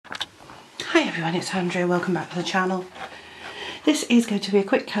Hi everyone, it's Andrea, welcome back to the channel. This is going to be a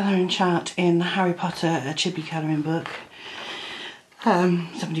quick colouring chart in the Harry Potter Chibi colouring book.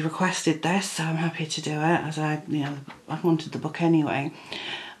 Somebody requested this, so I'm happy to do it, as I wanted the book anyway.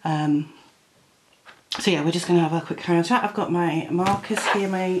 So yeah, we're just going to have a quick colouring chat. I've got my markers here,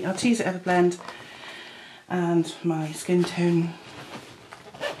 my Arteza Everblend and my skin tone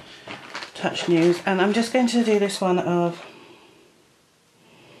Touch News, and I'm just going to do this one of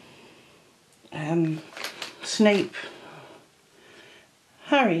Snape,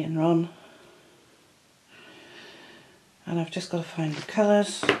 Harry and Ron, and I've just got to find the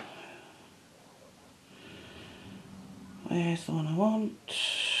colours. Where's the one I want?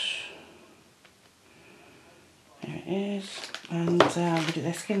 There it is. And we'll do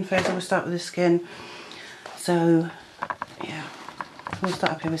their skin first. I will start with the skin. So yeah, we'll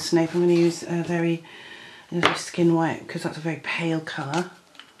start up here with Snape. I'm going to use a very skin white because that's a very pale colour.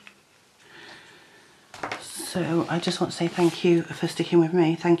 So I just want to say thank you for sticking with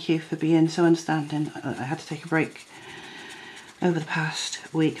me. Thank you for being so understanding. I had to take a break over the past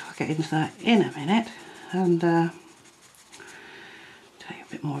week. I'll get into that in a minute and tell you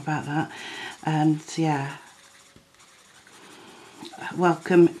a bit more about that. And yeah,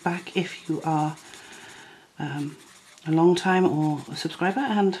 welcome back if you are a long time or a subscriber,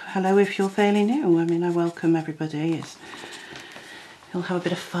 and hello if you're fairly new. I mean, I welcome everybody. You'll have a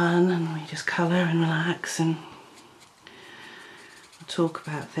bit of fun and we just colour and relax and talk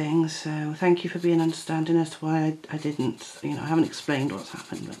about things. So thank you for being understanding as to why I didn't, I haven't explained what's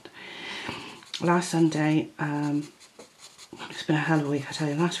happened. But last Sunday, it's been a hell of a week, I tell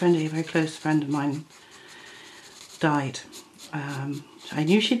you. Last Sunday, a very close friend of mine died. I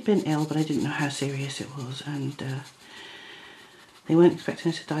knew she'd been ill, but I didn't know how serious it was, and they weren't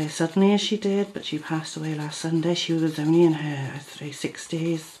expecting her to die as suddenly as she did, but she passed away last Sunday. She was only in her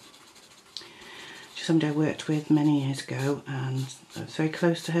 60s. She's somebody I worked with many years ago, and I was very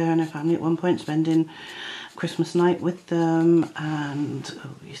close to her and her family at one point, spending Christmas night with them, and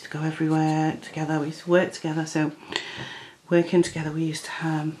we used to go everywhere together. We used to work together, so working together we used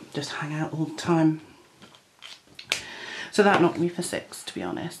to just hang out all the time. So that knocked me for six, to be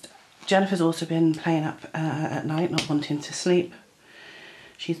honest. Jennifer's also been playing up at night, not wanting to sleep.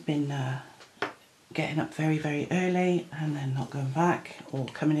 She's been getting up very, very early and then not going back, or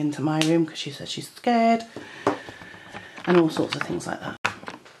coming into my room because she says she's scared, and all sorts of things like that.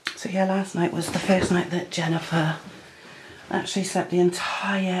 So yeah, last night was the first night that Jennifer actually slept the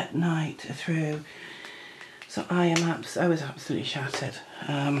entire night through. So I was absolutely shattered.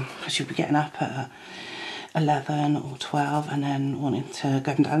 She'd be getting up at 11 or 12 and then wanting to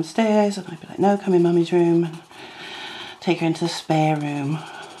go downstairs, and I'd be like, no, come in mummy's room, and take her into the spare room,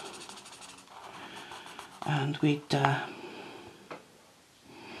 and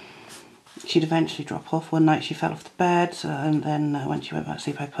she'd eventually drop off. One night she fell off the bed, and then when she went back to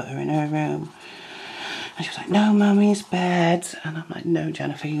sleep I put her in her room, and she was like, no, mummy's bed, and I'm like, no,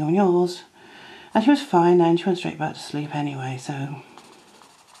 Jennifer, you on yours. And she was fine then, she went straight back to sleep anyway. So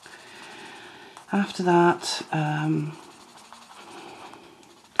after that,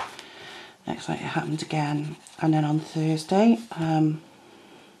 next night it happened again, and then on Thursday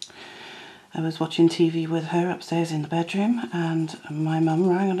I was watching TV with her upstairs in the bedroom, and my mum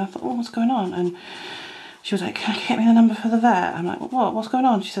rang, and I thought, oh, what's going on? And she was like, can you get me the number for the vet? I'm like, what? What's going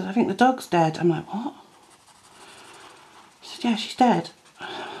on? She said, I think the dog's dead. I'm like, what? She said, yeah, she's dead.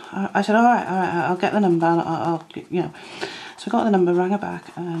 I said, all right, I'll get the number. I'll So I got the number, rang her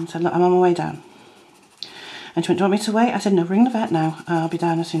back, and said, look, I'm on my way down. And she went, do you want me to wait? I said, no, ring the vet now. I'll be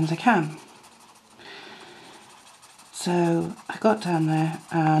down as soon as I can. So I got down there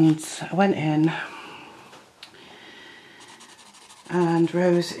and I went in, and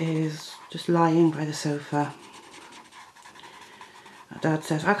Rose is just lying by the sofa. Dad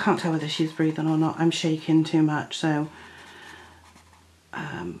says, I can't tell whether she's breathing or not, I'm shaking too much. So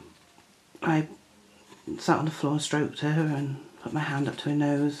I sat on the floor and stroked her and put my hand up to her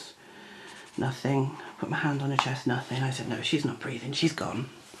nose, nothing. Put my hand on her chest, nothing. I said, no, she's not breathing, she's gone.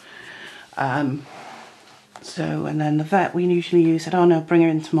 So, and then the vet we usually use said, oh no, bring her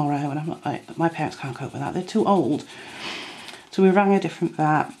in tomorrow. And I'm like, my parents can't cope with that, they're too old. So we rang a different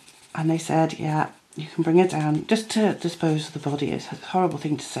vet, and they said, yeah, you can bring her down just to dispose of the body. It's a horrible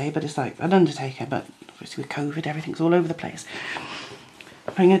thing to say, but it's like an undertaker, but obviously with COVID, everything's all over the place.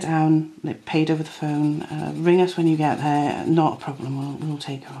 Bring her down, they paid over the phone, ring us when you get there, not a problem, we'll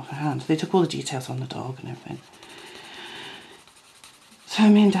take her off her hands. They took all the details on the dog and everything. So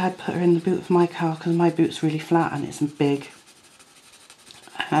me and Dad put her in the boot of my car, because my boot's really flat and it's big,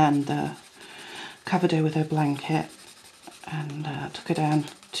 and covered her with her blanket, and took her down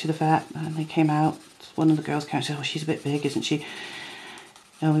to the vet, and they came out. One of the girls came out and said, oh, she's a bit big, isn't she?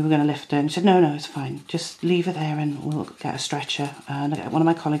 And we were going to lift her, and she said, no, it's fine. Just leave her there and we'll get a stretcher. And I'll get one of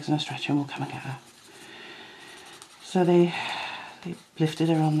my colleagues in a stretcher and we'll come and get her. So they lifted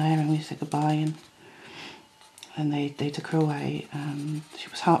her on there and we said goodbye, and they took her away. She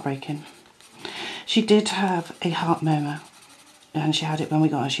was heartbreaking. She did have a heart murmur, and she had it when we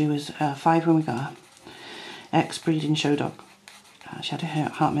got her. She was 5 when we got her. Ex-breeding show dog. She had a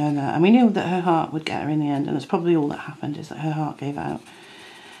heart murmur, and we knew that her heart would get her in the end, and that's probably all that happened, is that her heart gave out.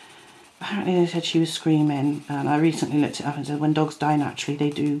 Apparently they said she was screaming, and I recently looked it up and said when dogs die naturally, they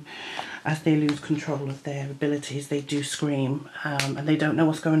do, as they lose control of their abilities, they do scream, and they don't know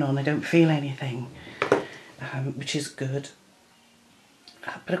what's going on, they don't feel anything, which is good.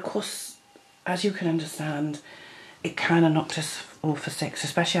 But of course, as you can understand, it kind of knocked us all for 6,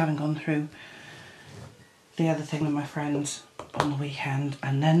 especially having gone through the other thing with my friends on the weekend,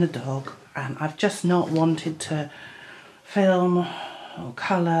 and then the dog, and I've just not wanted to film or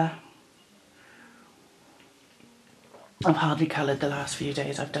colour. I've hardly coloured the last few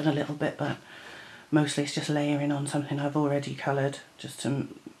days. I've done a little bit, but mostly it's just layering on something I've already coloured, just to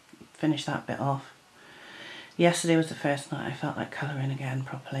finish that bit off. Yesterday was the first night I felt like colouring again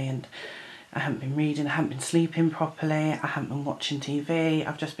properly, and I haven't been reading, I haven't been sleeping properly, I haven't been watching TV.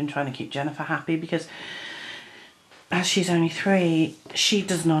 I've just been trying to keep Jennifer happy, because as she's only 3, she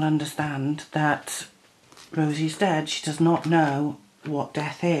does not understand that Rosie's dead. She does not know what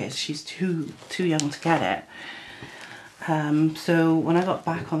death is. She's too young to get it. So when I got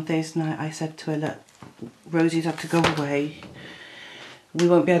back on Thursday night, I said to her, look, Rosie's had to go away. We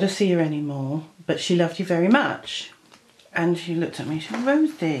won't be able to see her anymore, but she loved you very much. And she looked at me, she said,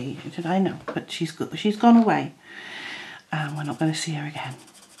 Rosie. I said, I know, but she's gone away. And we're not going to see her again.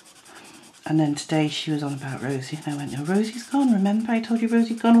 And then today she was on about Rosie, and I went, no, Rosie's gone. Remember I told you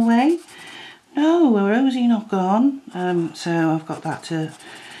Rosie's gone away? No, Rosie not gone. So I've got that to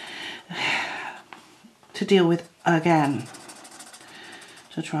deal with again,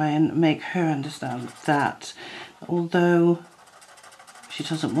 to try and make her understand that although she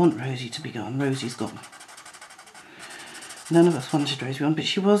doesn't want Rosie to be gone, Rosie's gone. None of us wanted Rosie gone, but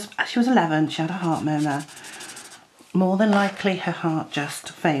she was 11, she had a heart murmur. More than likely her heart just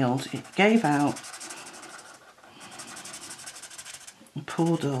failed. It gave out.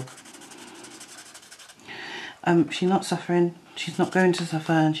 Poor dog. She's not suffering, she's not going to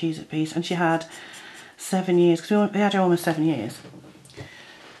suffer, and she's at peace. And she had 7 years, because we had her almost 7 years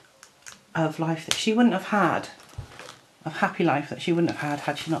of life that she wouldn't have had, of happy life that she wouldn't have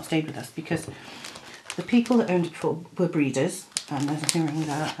had she not stayed with us, because the people that owned it before were breeders, and there's nothing wrong with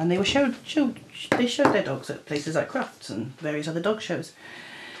that, and they were showed their dogs at places like Crufts and various other dog shows,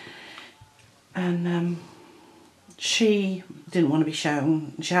 and she didn't want to be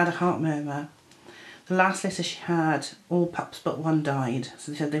shown. She had a heart murmur. The last litter she had, all pups but one died,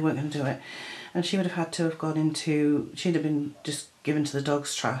 so they said they weren't going to do it. And she would have had to have gone into, she'd have been just given to the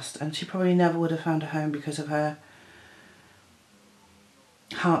Dogs Trust, and she probably never would have found a home because of her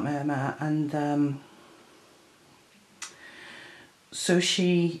heart murmur. And so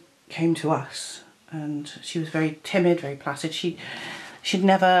she came to us, and she was very timid, very placid. She'd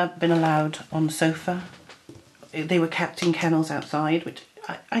never been allowed on the sofa. They were kept in kennels outside, which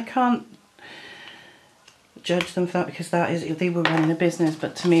I can't judge them for that, because that is, they were running a business,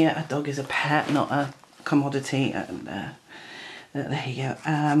 but to me a dog is a pet, not a commodity, and there you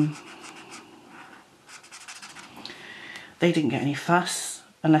go. They didn't get any fuss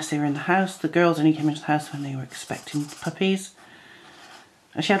unless they were in the house. The girls only came into the house when they were expecting puppies.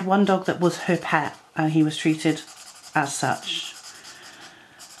 And she had one dog that was her pet, and he was treated as such.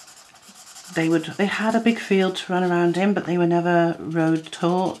 They had a big field to run around in, but they were never road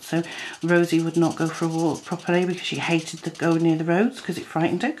taught. So Rosie would not go for a walk properly because she hated to go near the roads, because it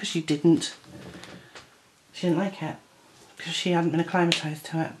frightened her, because she didn't like it, because she hadn't been acclimatised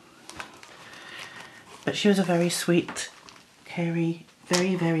to it. But she was a very sweet, caring,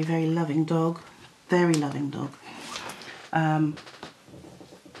 very, very, very loving dog. Very loving dog.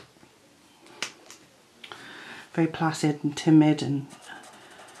 Very placid and timid, and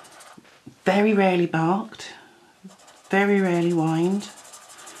very rarely barked, very rarely whined.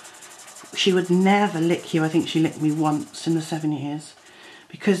 She would never lick you. I think she licked me once in the 7 years,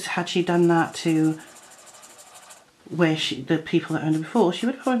 because had she done that to the people that owned her before, she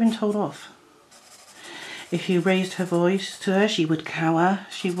would have probably been told off. If you raised her voice to her, she would cower.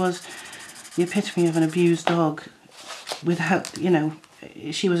 She was the epitome of an abused dog. Without, you know,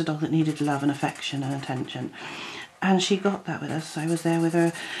 she was a dog that needed love and affection and attention. And she got that with us. I was there with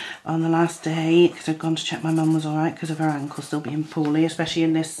her on the last day because I'd gone to check my mum was alright because of her ankle still being poorly, especially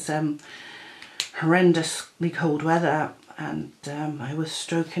in this horrendously cold weather. And I was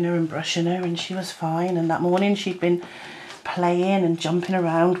stroking her and brushing her and she was fine. And that morning she'd been playing and jumping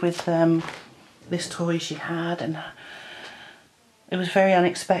around with this toy she had, and it was very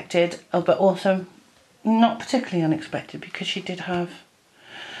unexpected, but also not particularly unexpected because she did have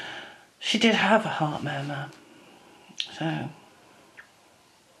a heart murmur.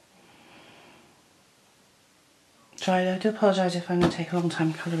 So I do apologise if I'm going to take a long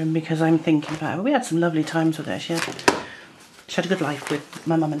time colouring because I'm thinking about her. We had some lovely times with her. She had a good life with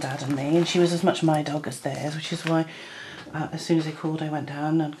my mum and dad and me, and she was as much my dog as theirs, which is why as soon as they called I went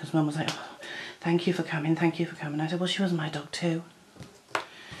down, and because mum was like, oh, thank you for coming, thank you for coming. I said, well, she was my dog too.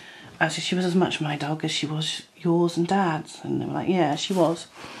 Actually, she was as much my dog as she was yours and dad's. And they were like, yeah, she was.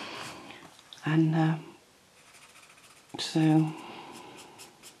 And so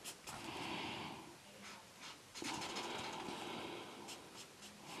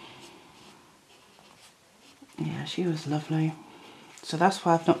yeah, she was lovely. So that's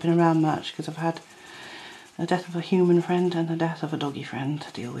why I've not been around much, because I've had the death of a human friend and the death of a doggy friend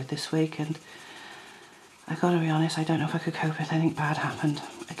to deal with this week, and I gotta be honest, I don't know if I could cope if anything bad happened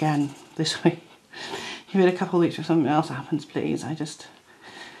again this week. Give it a couple of weeks if something else happens, please. I just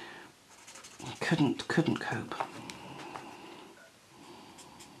couldn't cope.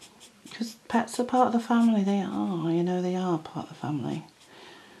 Because pets are part of the family, they are, you know, they are part of the family.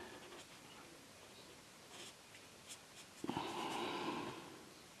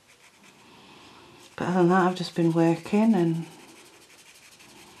 But other than that, I've just been working and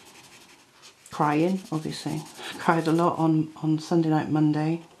crying, obviously. I cried a lot on Sunday night,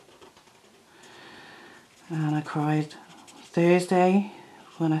 Monday. And I cried Thursday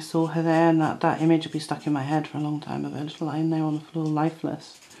when I saw her there, and that image will be stuck in my head for a long time of her just lying there on the floor,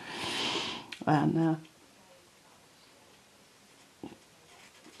 lifeless. And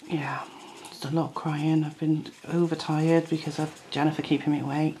yeah, just a lot crying. I've been overtired because of Jennifer keeping me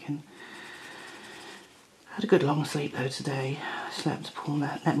awake, and I had a good long sleep though today. I slept, Paul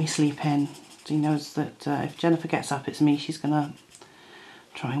let me sleep in. He knows that if Jennifer gets up, it's me she's gonna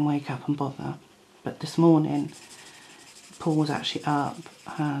try and wake up and bother. But this morning, Paul was actually up,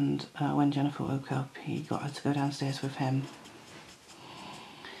 and when Jennifer woke up, he got her to go downstairs with him.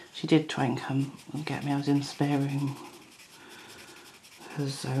 She did try and come and get me. I was in the spare room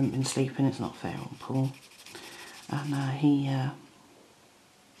because I haven't been sleeping. It's not fair on Paul. And he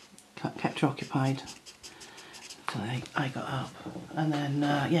kept her occupied until I got up. And then,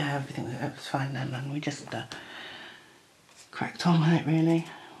 yeah, everything was fine then, and we just cracked on with it, really.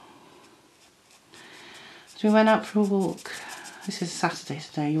 So we went out for a walk. This is Saturday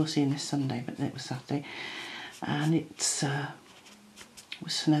today. You'll see this Sunday, but it was Saturday. And it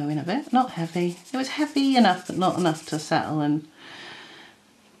was snowing a bit. Not heavy. It was heavy enough, but not enough to settle and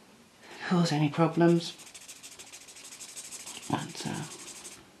cause any problems. And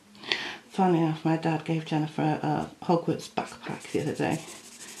funnily enough, my dad gave Jennifer a Hogwarts backpack the other day,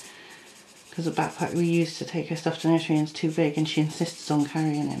 because the backpack we used to take her stuff to nursery is too big, and she insists on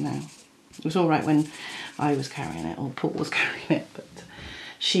carrying it now. It was all right when I was carrying it or Paul was carrying it, but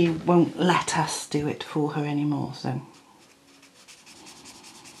she won't let us do it for her anymore, so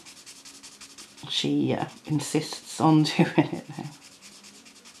she insists on doing it now.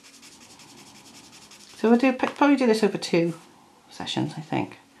 So we'll probably do this over 2 sessions, I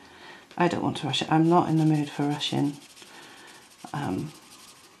think. I don't want to rush it. I'm not in the mood for rushing. But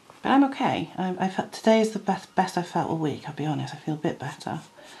I'm okay. I felt today is the best I felt all week, I'll be honest. I feel a bit better.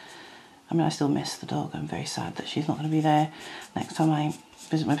 I mean, I still miss the dog. I'm very sad that she's not going to be there next time I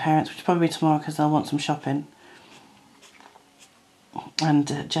visit my parents, which will probably be tomorrow because they'll want some shopping.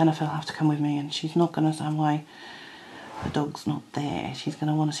 And Jennifer will have to come with me, and she's not going to understand why the dog's not there. She's going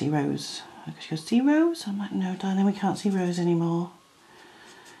to want to see Rose. She goes, see Rose? I'm like, no, darling, we can't see Rose anymore.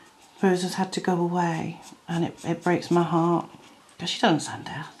 Rose has had to go away, and it breaks my heart because she doesn't understand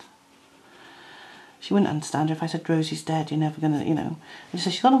death. She wouldn't understand if I said Rosie's dead, you're never going to, you know. And she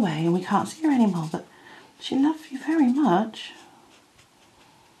said she's gone away and we can't see her anymore, but she loved you very much.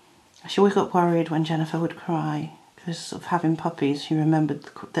 She always got worried when Jennifer would cry because of having puppies. She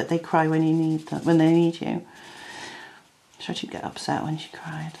remembered that they cry when you need them, when they need you. So she'd get upset when she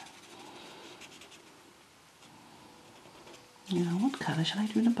cried. You know, what colour shall I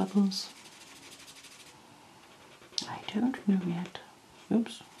do the bubbles? I don't know yet.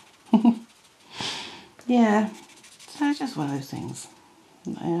 Oops. Yeah, so it's just one of those things.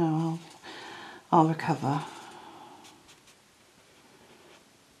 You know, I'll recover.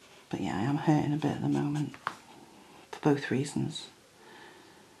 But yeah, I am hurting a bit at the moment. for both reasons.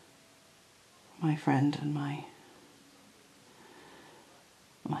 My friend and my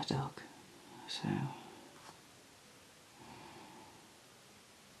dog. So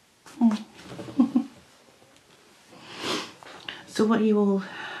so what are you all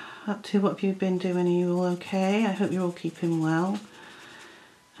up to? What have you been doing? Are you all okay? I hope you're all keeping well.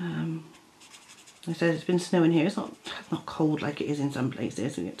 I said it's been snowing here. It's not cold like it is in some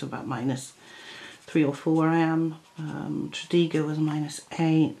places. We get to about -3 or 4 where I am. Tredegar was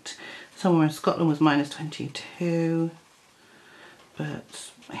 -8. Somewhere in Scotland was -22.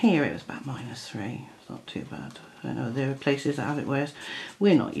 But here it was about -3. It's not too bad. I know there are places that have it worse.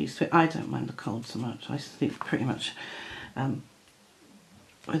 We're not used to it. I don't mind the cold so much. I sleep pretty much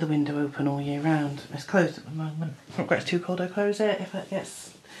with the window open all year round. It's closed at the moment. If it gets too cold, I close it. If it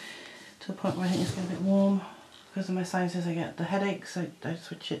gets to a point where I think it's getting a bit warm, because of my sinuses, I get the headaches, so I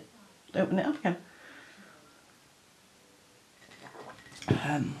switch it, open it up again.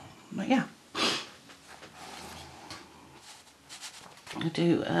 But yeah, I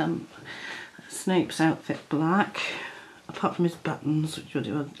do Snape's outfit black, apart from his buttons, which will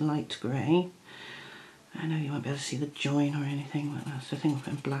do a light grey. I know you won't be able to see the join or anything, but that's the thing with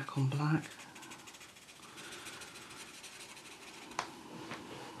putting black on black.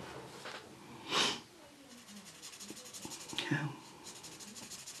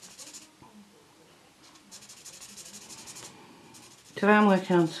 So I am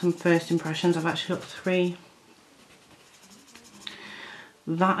working on some first impressions. I've actually got 3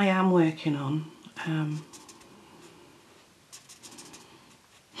 that I am working on. And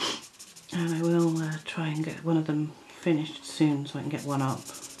I will try and get one of them finished soon so I can get one up.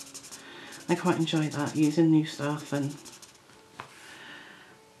 I quite enjoy that, using new stuff and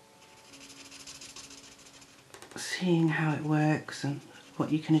seeing how it works and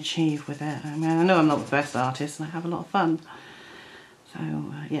what you can achieve with it. I mean, I know I'm not the best artist and I have a lot of fun. So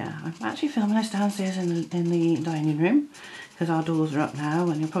yeah, I'm actually filming this downstairs in the dining room because our doors are up now,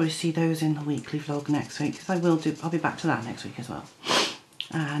 and you'll probably see those in the weekly vlog next week, because I'll be back to that next week as well.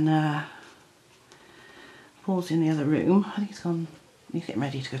 And Paul's in the other room. I think he's gone, he's getting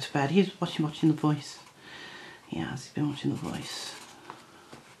ready to go to bed. He's watching The Voice. He has, he's been watching The Voice.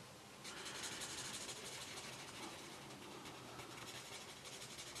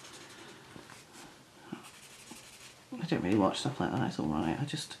 I don't really watch stuff like that, it's alright.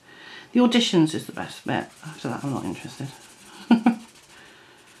 The auditions is the best bit. After that I'm not interested.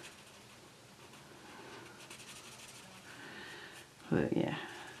 But yeah.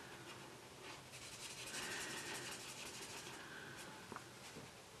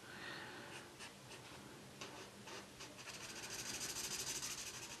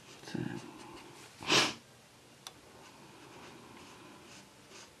 So.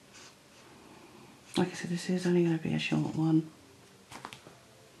 Like I said, this is only going to be a short one.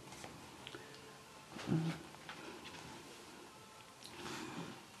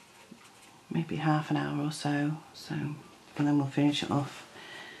 Maybe half an hour or so, and then we'll finish it off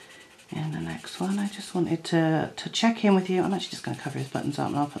in the next one. I just wanted to check in with you. I'm actually just going to cover his buttons up,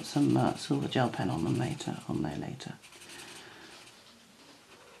 and I'll put some silver gel pen on them later.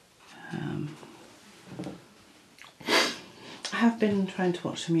 I have been trying to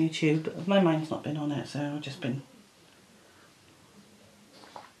watch some YouTube, but my mind's not been on it, so I've just been...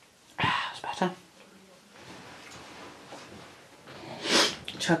 It's better.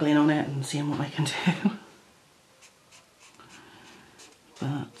 Chuggling on it and seeing what I can do.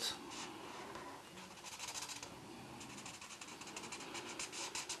 But...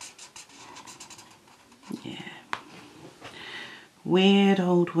 yeah. Weird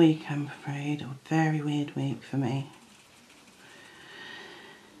old week, I'm afraid. A very weird week for me.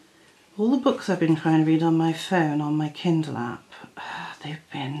 All the books I've been trying to read on my phone, on my Kindle app, they've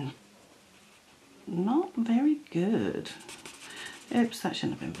been not very good. Oops, that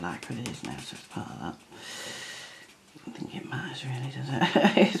shouldn't have been black, but it is now, so it's part of that. I don't think it matters really, does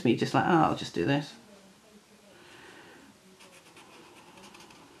it? It's me just like, oh, I'll just do this.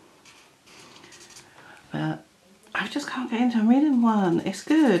 But I just can't get into it. I'm reading one. It's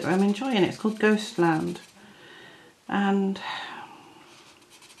good. I'm enjoying it. It's called Ghostland. And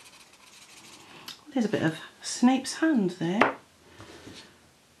there's a bit of Snape's hand there.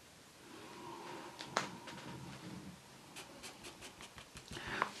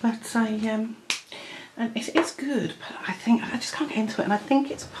 But and it's good, but I think I just can't get into it, and I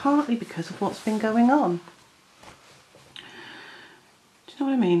think it's partly because of what's been going on. Do you know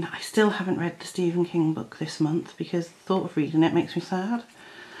what I mean? I still haven't read the Stephen King book this month because the thought of reading it makes me sad.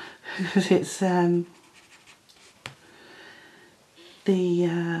 Because it's the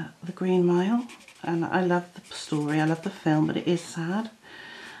Green Mile, and I love the story, I love the film, but it is sad.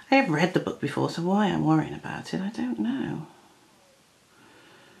 I have read the book before, so why I'm worrying about it, I don't know.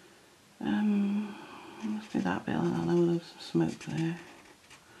 Must be that bit, and I love some smoke there.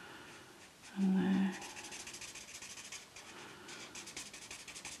 And there.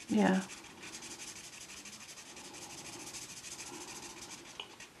 Yeah.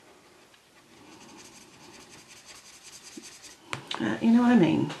 You know what I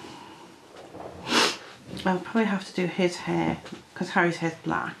mean? I'll probably have to do his hair, because Harry's hair's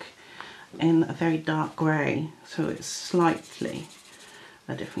black, in a very dark grey, so it's slightly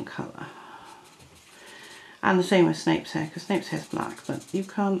a different colour. And the same with Snape's hair, because Snape's hair's black, but you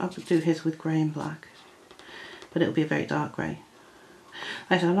can't, I'll do his with grey and black, but it'll be a very dark grey.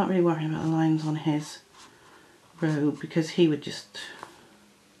 Like I said, I'm not really worrying about the lines on his robe, because he would just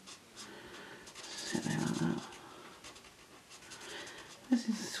sit there like that. This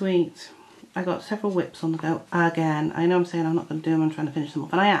is sweet. I got several whips on the go again. I know I'm saying I'm not going to do them, I'm trying to finish them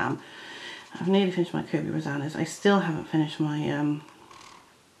off, and I am. I've nearly finished my Kirby Rosannas. I still haven't finished my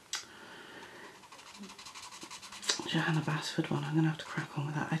Johanna Basford one. I'm going to have to crack on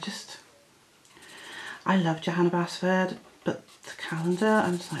with that. I love Johanna Basford, but the calendar,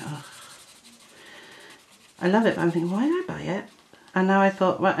 I'm just like, ugh. I love it, but I'm thinking, why did I buy it? And now I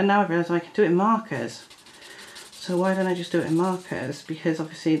thought, well, and now I've realised I can do it in markers. So why don't I just do it in markers? Because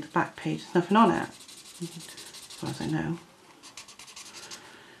obviously the back page, there's nothing on it, as far as I know.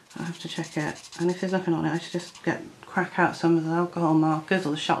 I'll have to check it. And if there's nothing on it, I should just crack out some of the alcohol markers or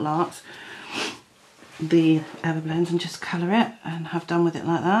the shot larks, the Everblends, and just colour it and have done with it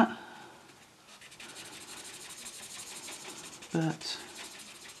like that. But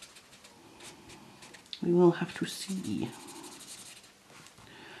we will have to see.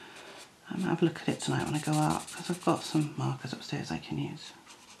 I might have a look at it tonight when I go out, because I've got some markers upstairs I can use.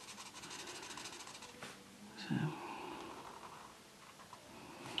 So,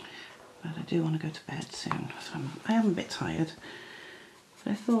 but I do want to go to bed soon, so I am a bit tired.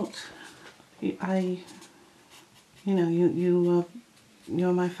 But I thought, you know,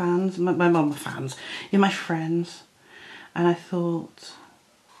 you're my fans, my mum are fans, you're my friends, and I thought,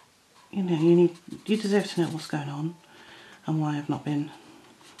 you know, you deserve to know what's going on and why I've not been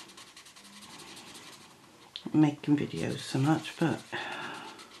making videos so much, but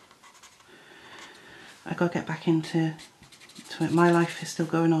I got to get back into it. My life is still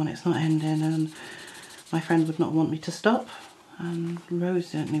going on, it's not ending, and my friend would not want me to stop, and Rose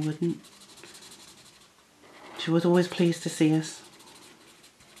certainly wouldn't. She was always pleased to see us.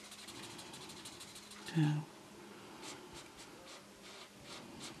 So, yeah.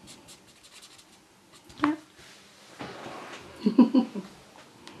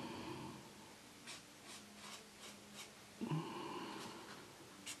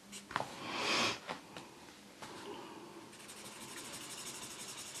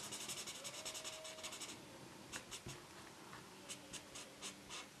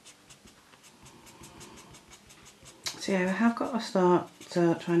 So yeah, I have got to start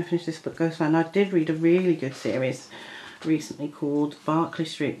trying to finish this book, Ghostland. I did read a really good series recently called Berkeley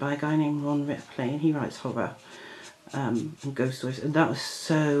Street by a guy named Ron Ripley, and he writes horror and ghost stories, and that was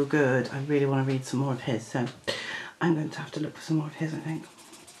so good. I really want to read some more of his, so I'm going to have to look for some more of his, I think.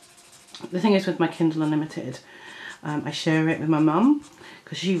 The thing is with my Kindle Unlimited, I share it with my mum,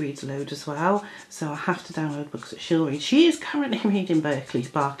 because she reads loads as well, so I have to download books that she'll read. She is currently reading Berkeley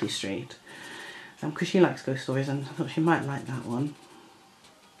Street, because she likes ghost stories, and I thought she might like that one.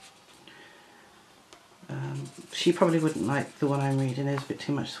 She probably wouldn't like the one I'm reading, there's a bit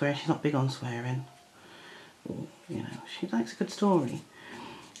too much swearing. She's not big on swearing. Or, you know, she likes a good story,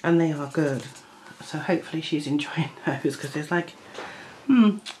 and they are good. So hopefully she's enjoying those, because there's like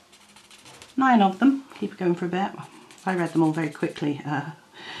 9 of them. Keep it going for a bit. I read them all very quickly.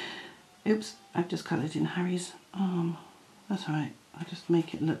 Oops, I've just coloured in Harry's arm. That's alright, I'll just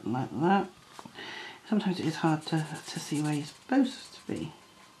make it look like that. Sometimes it is hard to see where you're supposed to be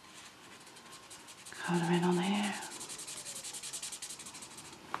colouring on here.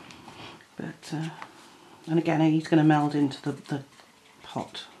 But, and again, he's going to meld into the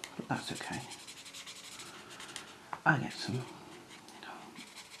pot, but that's okay. I'll get some, you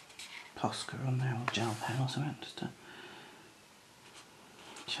know, Posca on there, or gel pen or something, just to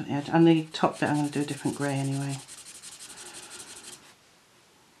show the edge. And the top bit I'm going to do a different grey anyway.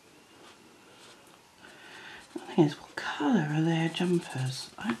 The thing is, what colour are their jumpers?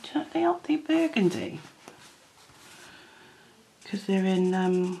 Aren't they burgundy? Because they're in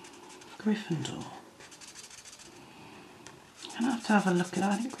Gryffindor. I'm going to have a look at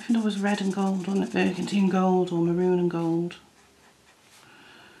that. I think Gryffindor was red and gold, wasn't it? Burgundy and gold, or maroon and gold.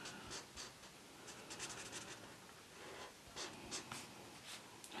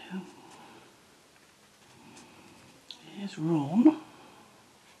 drawn. You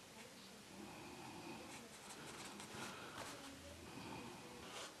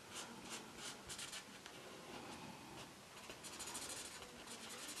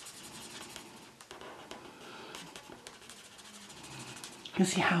can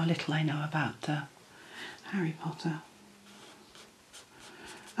see how little I know about Harry Potter.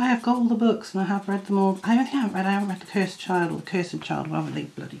 I have got all the books and I have read them all. I haven't read The Cursed Child or The Cursed Child, whatever they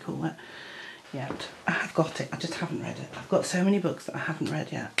bloody call it, yet. I have got it, I just haven't read it. I've got so many books that I haven't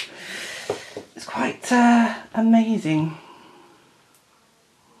read yet. It's quite amazing.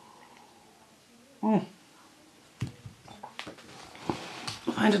 I'll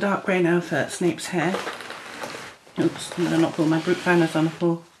find a dark grey now for Snape's hair. Oops, I'm going to knock all my brute banners on the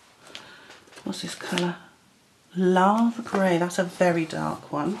floor. What's this colour? Lava grey, that's a very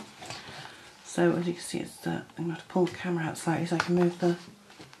dark one. So as you can see, it's I'm going to have to pull the camera out slightly so I can move the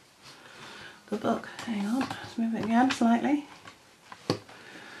book. Hang on, let's move it again slightly.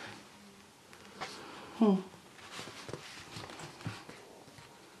 Let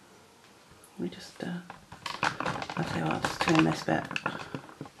me just, I'll tell you what, I'll just turn this bit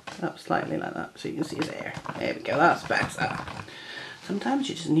up slightly like that so you can see his hair. There we go, that's better. Sometimes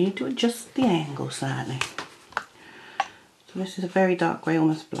you just need to adjust the angle slightly. So this is a very dark grey,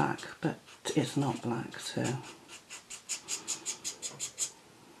 almost black, but it's not black, so.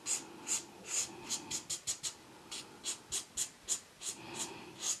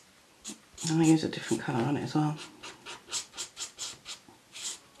 I'm going to use a different colour on it as well.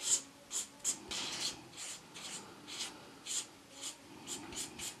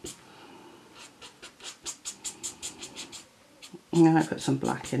 I'm going to put some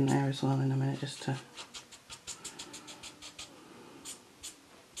black in there as well in a minute just to...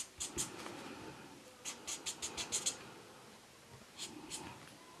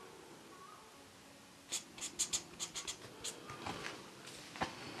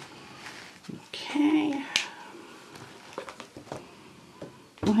 Okay.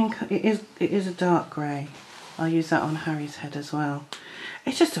 I think it is a dark grey. I'll use that on Harry's head as well.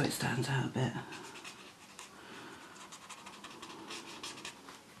 It's just so it stands out a bit.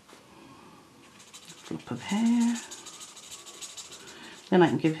 Flop of hair. Then I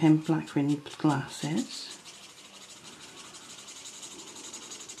can give him black rimmed glasses.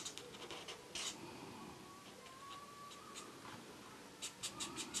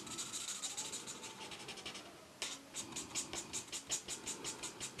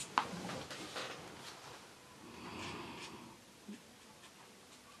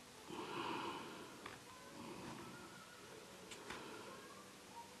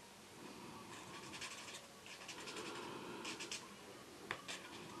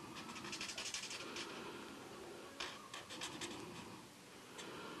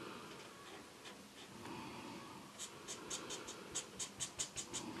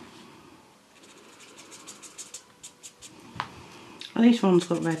 At least one's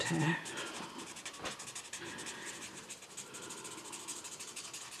got red hair.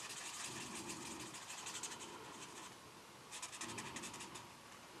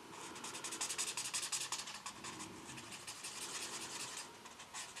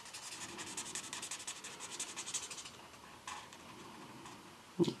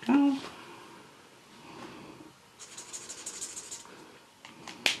 There we go.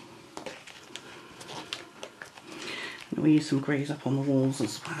 And we use some greys up on the walls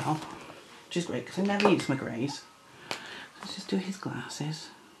as well, which is great because I never use my greys. Let's just do his glasses.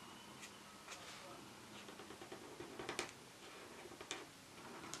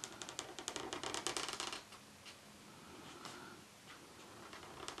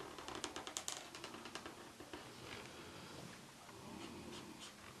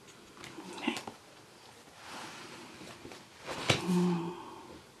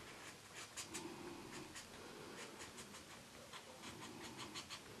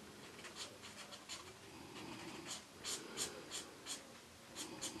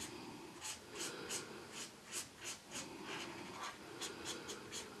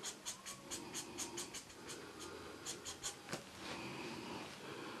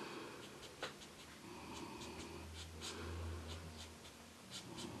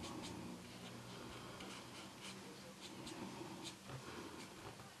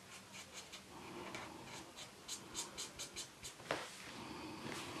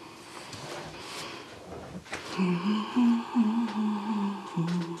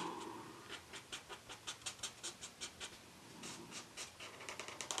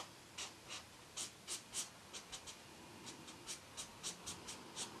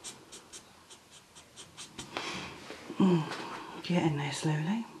 Get in there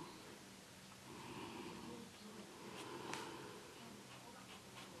slowly.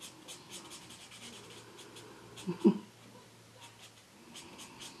 I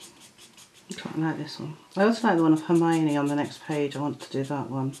quite like this one. I also like the one of Hermione on the next page. I want to do that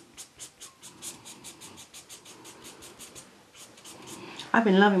one. I've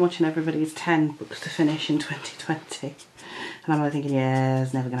been loving watching everybody's 10 books to finish in 2020. And I'm like thinking, yeah,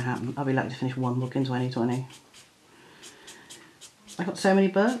 it's never going to happen. I'll be lucky to finish one book in 2020. I've got so many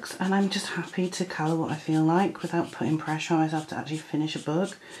books and I'm just happy to colour what I feel like without putting pressure on myself to actually finish a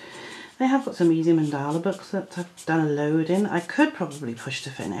book. I have got some easy mandala books that I've done a load in. I could probably push to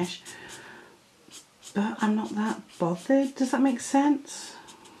finish, but I'm not that bothered. Does that make sense?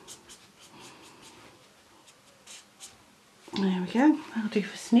 There we go. That'll do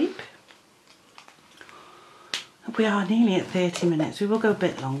for Snoop. We are nearly at 30 minutes. We will go a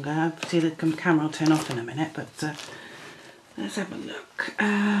bit longer. Obviously the camera will turn off in a minute, but let's have a look.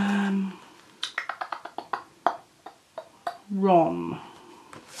 Ron.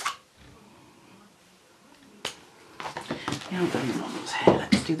 We haven't done Ron's hair.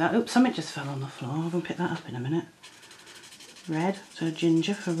 Let's do that. Oops, something just fell on the floor. I'm going to pick that up in a minute. Red, so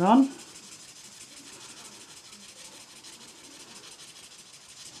ginger for Ron.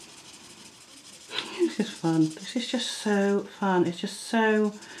 This is fun. This is just so fun. It's just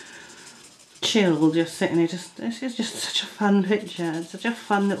so chill, just sitting here. This is just such a fun picture. It's such a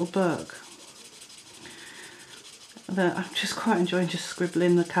fun little book that I'm just quite enjoying just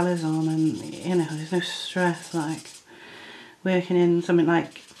scribbling the colours on, and you know, there's no stress like working in something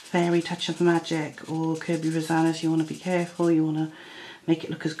like Fairy Touch of Magic or Kirby Rosanna's. You want to be careful, you want to make it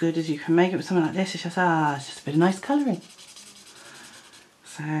look as good as you can make it. With something like this, it's just a bit of nice colouring.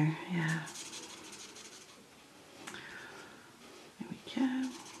 So yeah, there we go.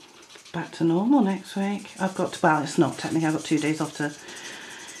 Back to normal next week. I've got, well, it's not technically, I've got 2 days off to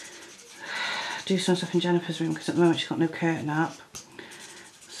do some stuff in Jennifer's room because at the moment she's got no curtain up.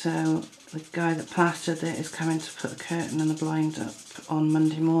 So the guy that plastered it is coming to put the curtain and the blind up on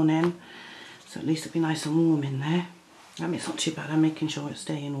Monday morning. So at least it'll be nice and warm in there. I mean, it's not too bad. I'm making sure it's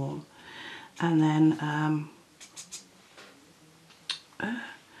staying warm. And then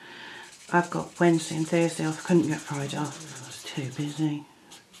I've got Wednesday and Thursday off. I couldn't get Friday off. I was too busy.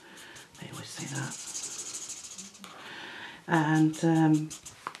 They always say that. And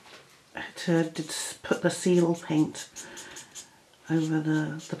to put the seal paint over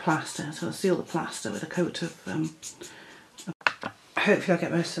the plaster, so I'll seal the plaster with a coat of hopefully I'll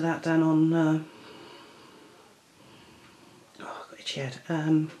get most of that done on oh, I've got itchy head.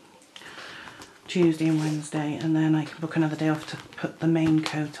 Tuesday and Wednesday, and then I can book another day off to put the main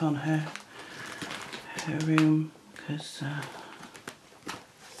coat on her room, because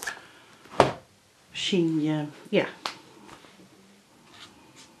she yeah.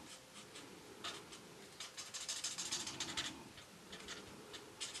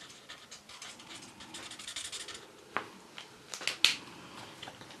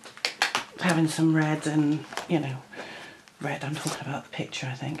 Having some red, and you know, red, I'm talking about the picture,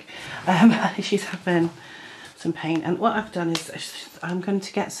 I think. She's having some paint, and what I've done is I'm going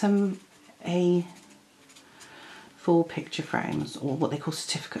to get some A4 picture frames, or what they call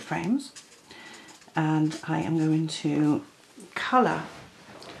certificate frames, and I am going to colour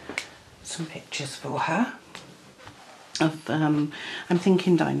some pictures for her of I'm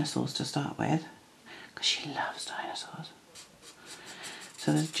thinking dinosaurs to start with, because she loves dinosaurs.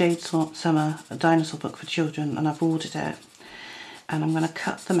 So there's Jade Summer, a dinosaur book for children, and I've ordered it. And I'm going to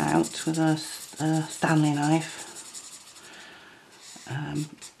cut them out with a Stanley knife.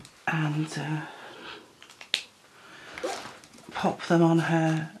 And pop them on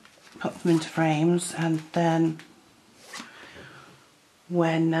her, pop them into frames, and then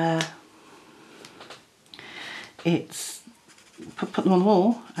when it's put them on the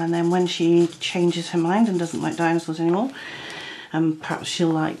wall, and then when she changes her mind and doesn't like dinosaurs anymore, perhaps she'll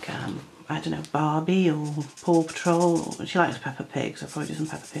like, I don't know, Barbie or Paw Patrol, or she likes Peppa Pig, so I'll probably do some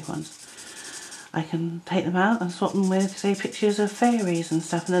Peppa Pig ones. I can take them out and swap them with, say, pictures of fairies and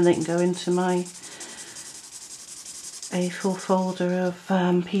stuff, and then they can go into my A4 folder of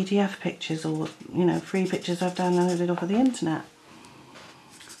PDF pictures, or, you know, free pictures I've downloaded off of the internet.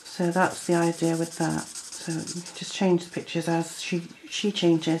 So that's the idea with that. So you can just change the pictures as she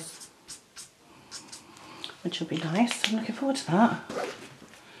changes, which will be nice. I'm looking forward to that.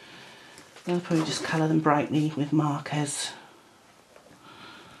 I'll probably just colour them brightly with markers,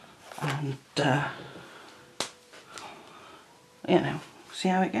 and you know, see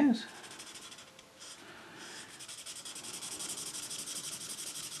how it goes.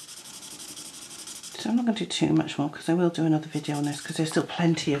 So I'm not going to do too much more, because I will do another video on this, because there's still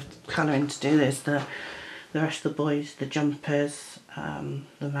plenty of colouring to do. There's the rest of the boys, the jumpers,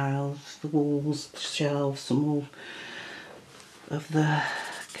 the mouths, the walls, the shelves, and all of the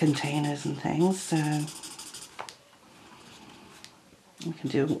containers and things. So we can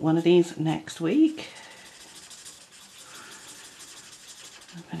do one of these next week.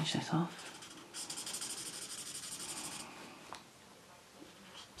 I'll finish this off.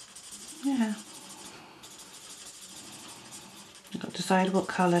 Yeah. I've got to decide what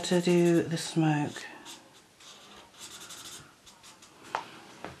colour to do the smoke.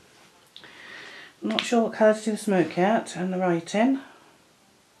 I'm not sure what colour to do the smoke yet, and the writing.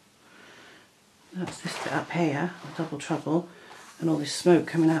 That's this bit up here, the double trouble, and all this smoke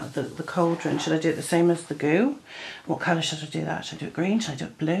coming out of the cauldron. Should I do it the same as the goo? What colour should I do that? Should I do it green? Should I do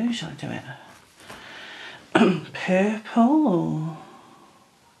it blue? Should I do it purple?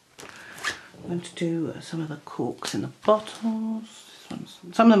 I'm going to do some of the corks in the bottles.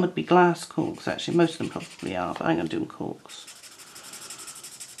 Some of them would be glass corks actually, most of them probably are, but I'm going to do them corks.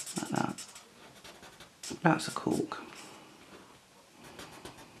 Like that. That's a cork.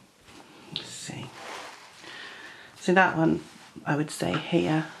 Let's see. So that one, I would say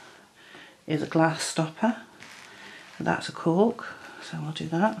here, is a glass stopper. That's a cork, so we'll do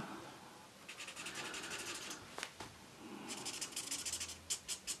that.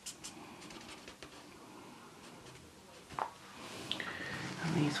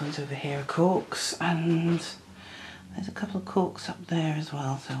 These ones over here are corks, and there's a couple of corks up there as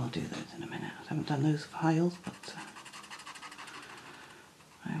well, so I'll do those in a minute. I haven't done those files, but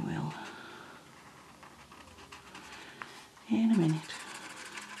I will in a minute.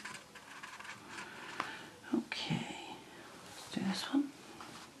 Okay, let's do this one.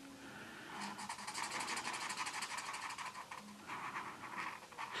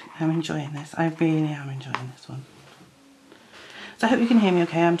 I'm enjoying this. I really am enjoying this one. So I hope you can hear me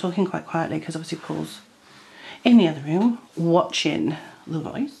okay. I'm talking quite quietly because obviously Paul's in the other room watching The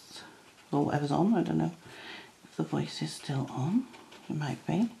Voice, or whatever's on. I don't know if The Voice is still on. It might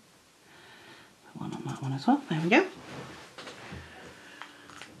be. Put one on that one as well. There we go.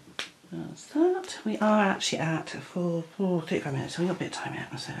 That's that. We are actually at 35 minutes, so we've got a bit of time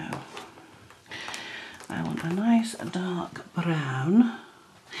yet. So I want a nice dark brown.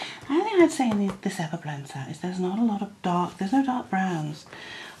 The only thing I'd say in this ever blend set is there's not a lot of dark, there's no dark browns.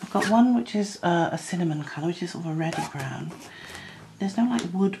 I've got one which is a cinnamon colour, which is sort of a reddy brown. There's no like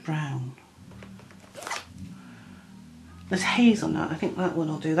wood brown. There's hazelnut, I think that one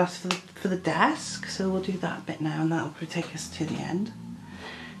will do. That's for the desk, so we'll do that bit now, and that will probably take us to the end.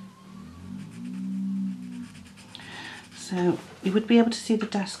 So you would be able to see the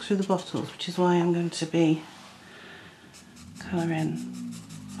desk through the bottles, which is why I'm going to be colouring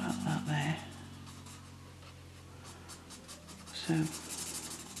that there. So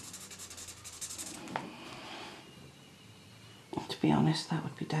to be honest, that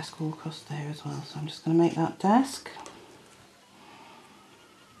would be desk all across there as well. So I'm just going to make that desk.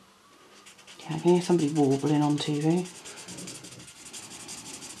 Yeah, I can hear somebody warbling on TV.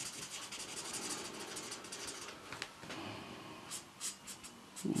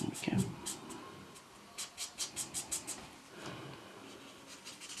 There we go.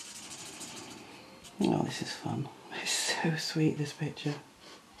 Oh, this is fun. It's so sweet, this picture.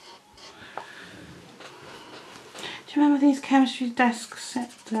 Do you remember these chemistry desks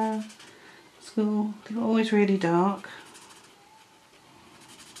at school? They were always really dark.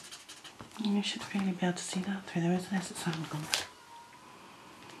 And you should really be able to see that through there, isn't it? It's angled.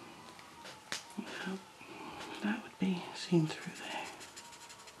 That would be seen through there.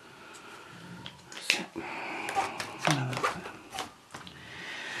 So,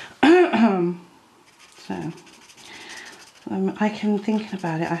 I can, thinking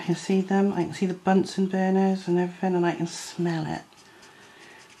about it, I can see them, I can see the Bunsen burners and everything, and I can smell it.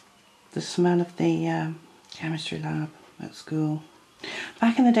 The smell of the chemistry lab at school.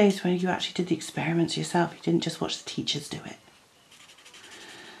 Back in the days when you actually did the experiments yourself, you didn't just watch the teachers do it.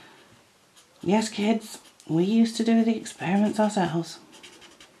 Yes, kids, we used to do the experiments ourselves.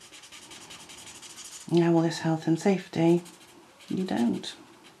 Now all this health and safety, you don't.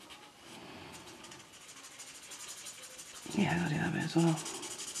 Yeah, I'll do that bit as well.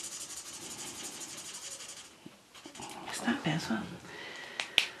 It's that bit as well.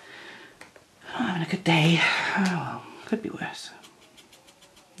 I'm having a good day. Oh well, could be worse.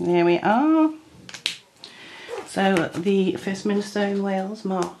 There we are. So the First Minister in Wales,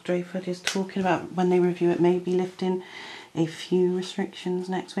 Mark Drayford, is talking about when they review it, maybe lifting a few restrictions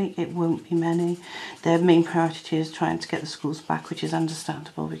next week. It won't be many. Their main priority is trying to get the schools back, which is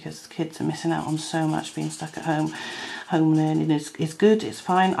understandable because kids are missing out on so much being stuck at home. Home learning is good, it's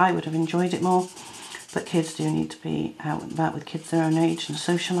fine. I would have enjoyed it more. But kids do need to be out and about with kids their own age and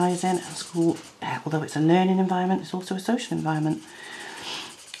socialising. And school, although it's a learning environment, it's also a social environment.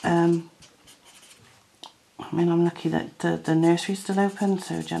 I mean, I'm lucky that the nursery's still open,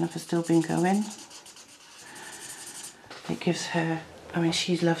 so Jennifer's still been going. It gives her, I mean,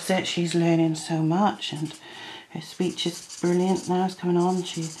 she loves it. She's learning so much, and her speech is brilliant now. It's coming on.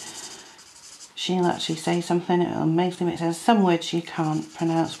 She'll actually say something, it'll amazingly make sense. Some words she can't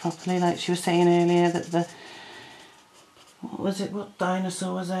pronounce properly, like she was saying earlier that what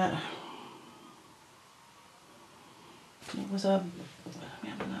dinosaur was it? It was let me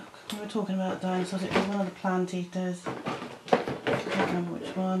have a look. We were talking about dinosaurs, it was one of the plant eaters. I can't remember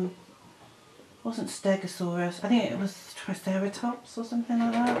which one. It wasn't Stegosaurus, I think it was Triceratops or something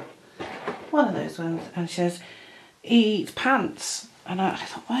like that. One of those ones. And she says, he eats pants. And I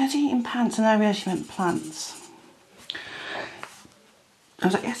thought, why is he eating pants? And I realised she meant plants. I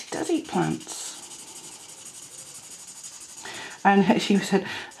was like, yes, he does eat plants. And she said,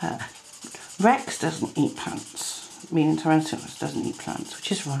 Rex doesn't eat plants, meaning Tyrannosaurus doesn't eat plants,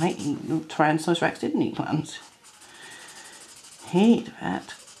 which is right. Tyrannosaurus Rex didn't eat plants. He ate a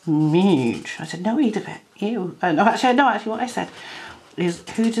bit. Huge. I said, no, eat a bit. Ew. No, actually, what I said is,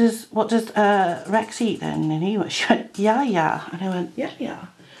 what does Rex eat then? And she went, yeah. And I went, yeah.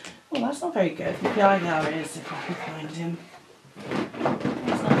 Well, that's not very good. Yeah is, if I can find him.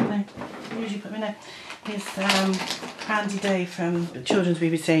 It's not there. Usually put him in there. It's Andy Day from Children's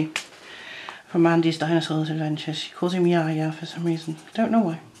BBC, from Andy's Dinosaurs Adventures. She calls him Yeah for some reason. Don't know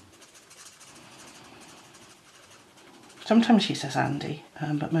why. Sometimes she says Andy,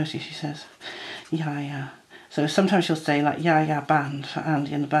 but mostly she says Yeah. So sometimes she'll say like Yeah Band for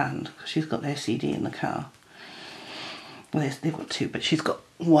Andy and the band, because she's got their CD in the car. Well, they've got two, but she's got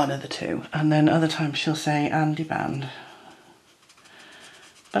one of the two. And then other times she'll say Andy Band.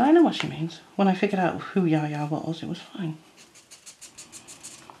 But I know what she means. When I figured out who Ya was, it was fine.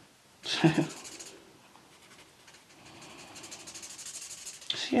 So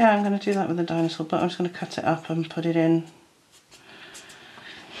yeah, I'm going to do that with the dinosaur, but I'm just going to cut it up and put it in.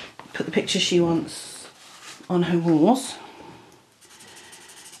 Put the pictures she wants on her walls.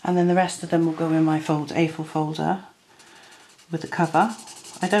 And then the rest of them will go in my A4 folder with the cover.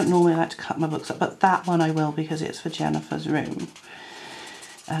 I don't normally like to cut my books up, but that one I will, because it's for Jennifer's room.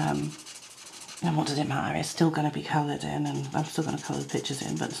 And what does it matter? It's still going to be coloured in, and I'm still going to colour the pictures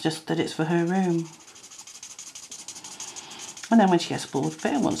in, but it's just that it's for her room. And then when she gets bored of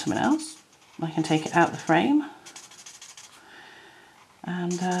it and wants something else, I can take it out the frame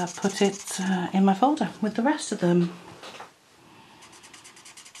and put it in my folder with the rest of them.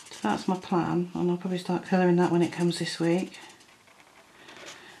 So that's my plan, and I'll probably start colouring that when it comes this week.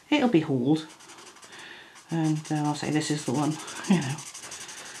 It'll be hauled, and then I'll say this is the one, you know.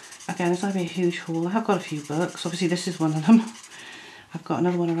 Again, it's going to be a huge haul. I have got a few books. Obviously, this is one of them. I've got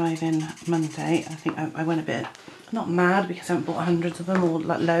another one arriving Monday. I think I went a bit, not mad, because I haven't bought hundreds of them, or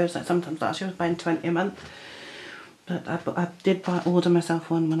like loads. Like sometimes last year I was buying 20 a month. But I did order myself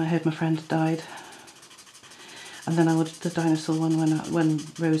one when I heard my friend died. And then I ordered the dinosaur one when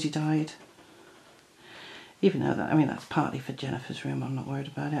Rosie died. Even though that, I mean, that's partly for Jennifer's room, I'm not worried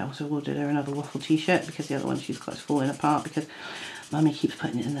about it. I also ordered her another waffle t-shirt, because the other one she's got is falling apart, because Mummy keeps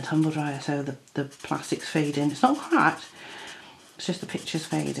putting it in the tumble dryer, so the plastic's fading. It's not cracked, it's just the picture's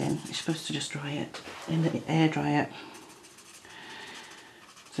fading. You're supposed to just dry it, in the air dry it.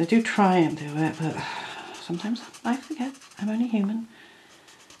 So I do try and do it, but sometimes I forget. I'm only human.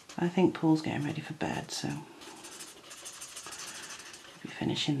 I think Paul's getting ready for bed, so be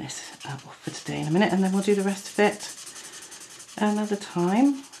finishing this off for today in a minute, and then we'll do the rest of it another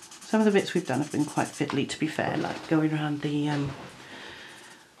time. Some of the bits we've done have been quite fiddly, to be fair, like going around the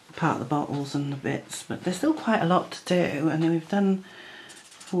part of the bottles and the bits, but there's still quite a lot to do, and then we've done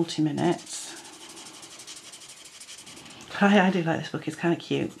 40 minutes. I do like this book, it's kind of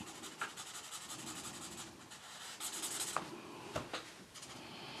cute.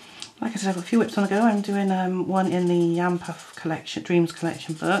 Like I said, I've got a few whips on the go. I'm doing one in the Yam Puff collection, Dreams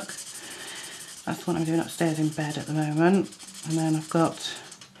collection book. That's the one I'm doing upstairs in bed at the moment. And then I've got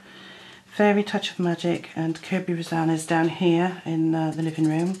Fairy Touch of Magic and Kirby Rosanna's down here in the living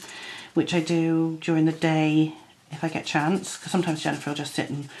room, which I do during the day if I get a chance, because sometimes Jennifer will just sit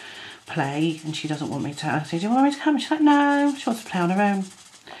and play and she doesn't want me to. I say, do you want me to come? And she's like, no, she wants to play on her own.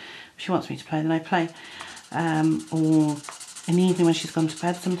 If she wants me to play, then I play. Or in the evening when she's gone to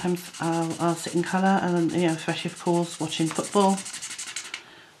bed, sometimes I'll sit and colour, and you know, especially if Paul's watching football.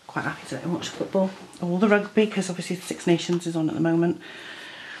 Quite happy to let him watch football, or the rugby, because obviously Six Nations is on at the moment.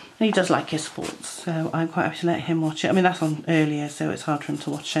 And he does like his sports, so I'm quite happy to let him watch it. I mean, that's on earlier, so it's hard for him to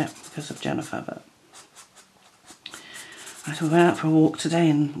watch it because of Jennifer, but So we went out for a walk today,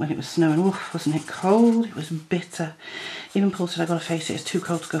 and when it was snowing, oof, wasn't it cold? It was bitter. Even Paul said, I've got to face it, it's too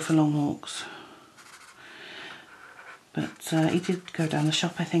cold to go for long walks. But he did go down the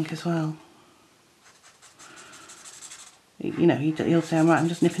shop, I think, as well. You know, he'll say, I'm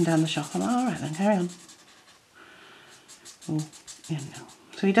just nipping down the shop. I'm like, all right then, carry on. Well, you know.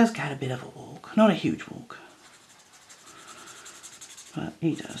 So he does get a bit of a walk. Not a huge walk. But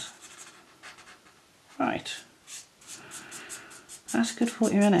he does. Right. That's a good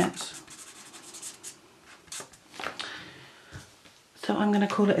 40 minutes. So I'm going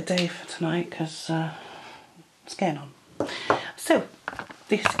to call it a day for tonight because it's getting on. So,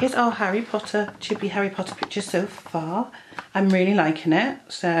 this is our Harry Potter, Chibi Harry Potter picture so far. I'm really liking it,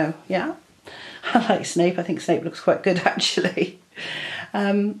 so yeah. I like Snape, I think Snape looks quite good actually.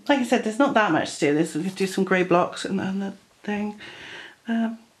 Like I said, there's not that much to do. There's, we could do some grey blocks and the thing.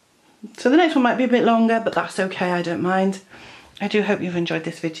 So the next one might be a bit longer, but that's okay, I don't mind. I do hope you've enjoyed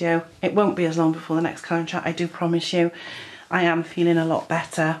this video. It won't be as long before the next colour and chat, I do promise you. I am feeling a lot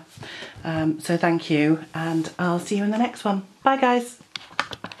better. So thank you, and I'll see you in the next one. Bye guys.